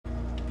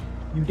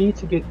you need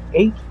to get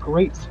 8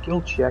 great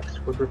skill checks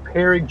for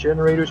repairing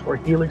generators or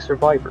healing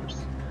survivors.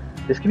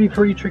 This can be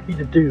pretty tricky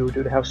to do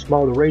due to how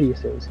small the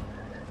radius is,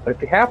 but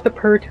if you have the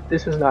perk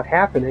 "This is not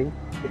happening",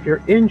 if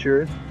you're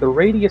injured, the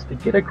radius to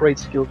get a great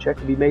skill check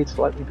will be made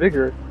slightly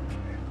bigger.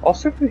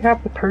 Also, if you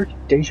have the perk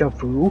Deja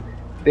Vu,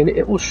 then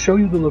it will show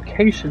you the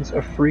locations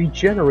of free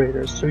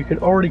generators, so you can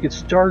already get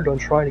started on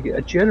trying to get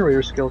a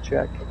generator skill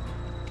check.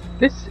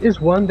 This is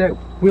one that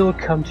will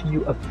come to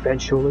you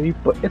eventually,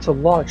 but it's a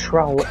lot of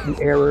trial and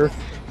error,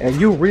 and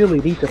you really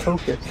need to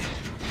focus.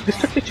 This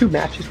took me 2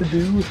 matches to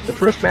do. The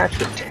first match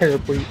went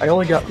terribly. I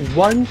only got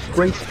 1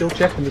 great skill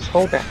check in this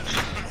whole match.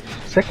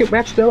 Second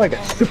match though, I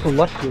got super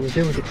lucky and was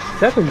able to get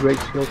 7 great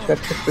skill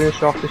checks to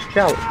finish off this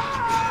challenge.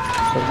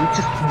 So you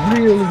just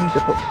really need to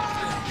focus.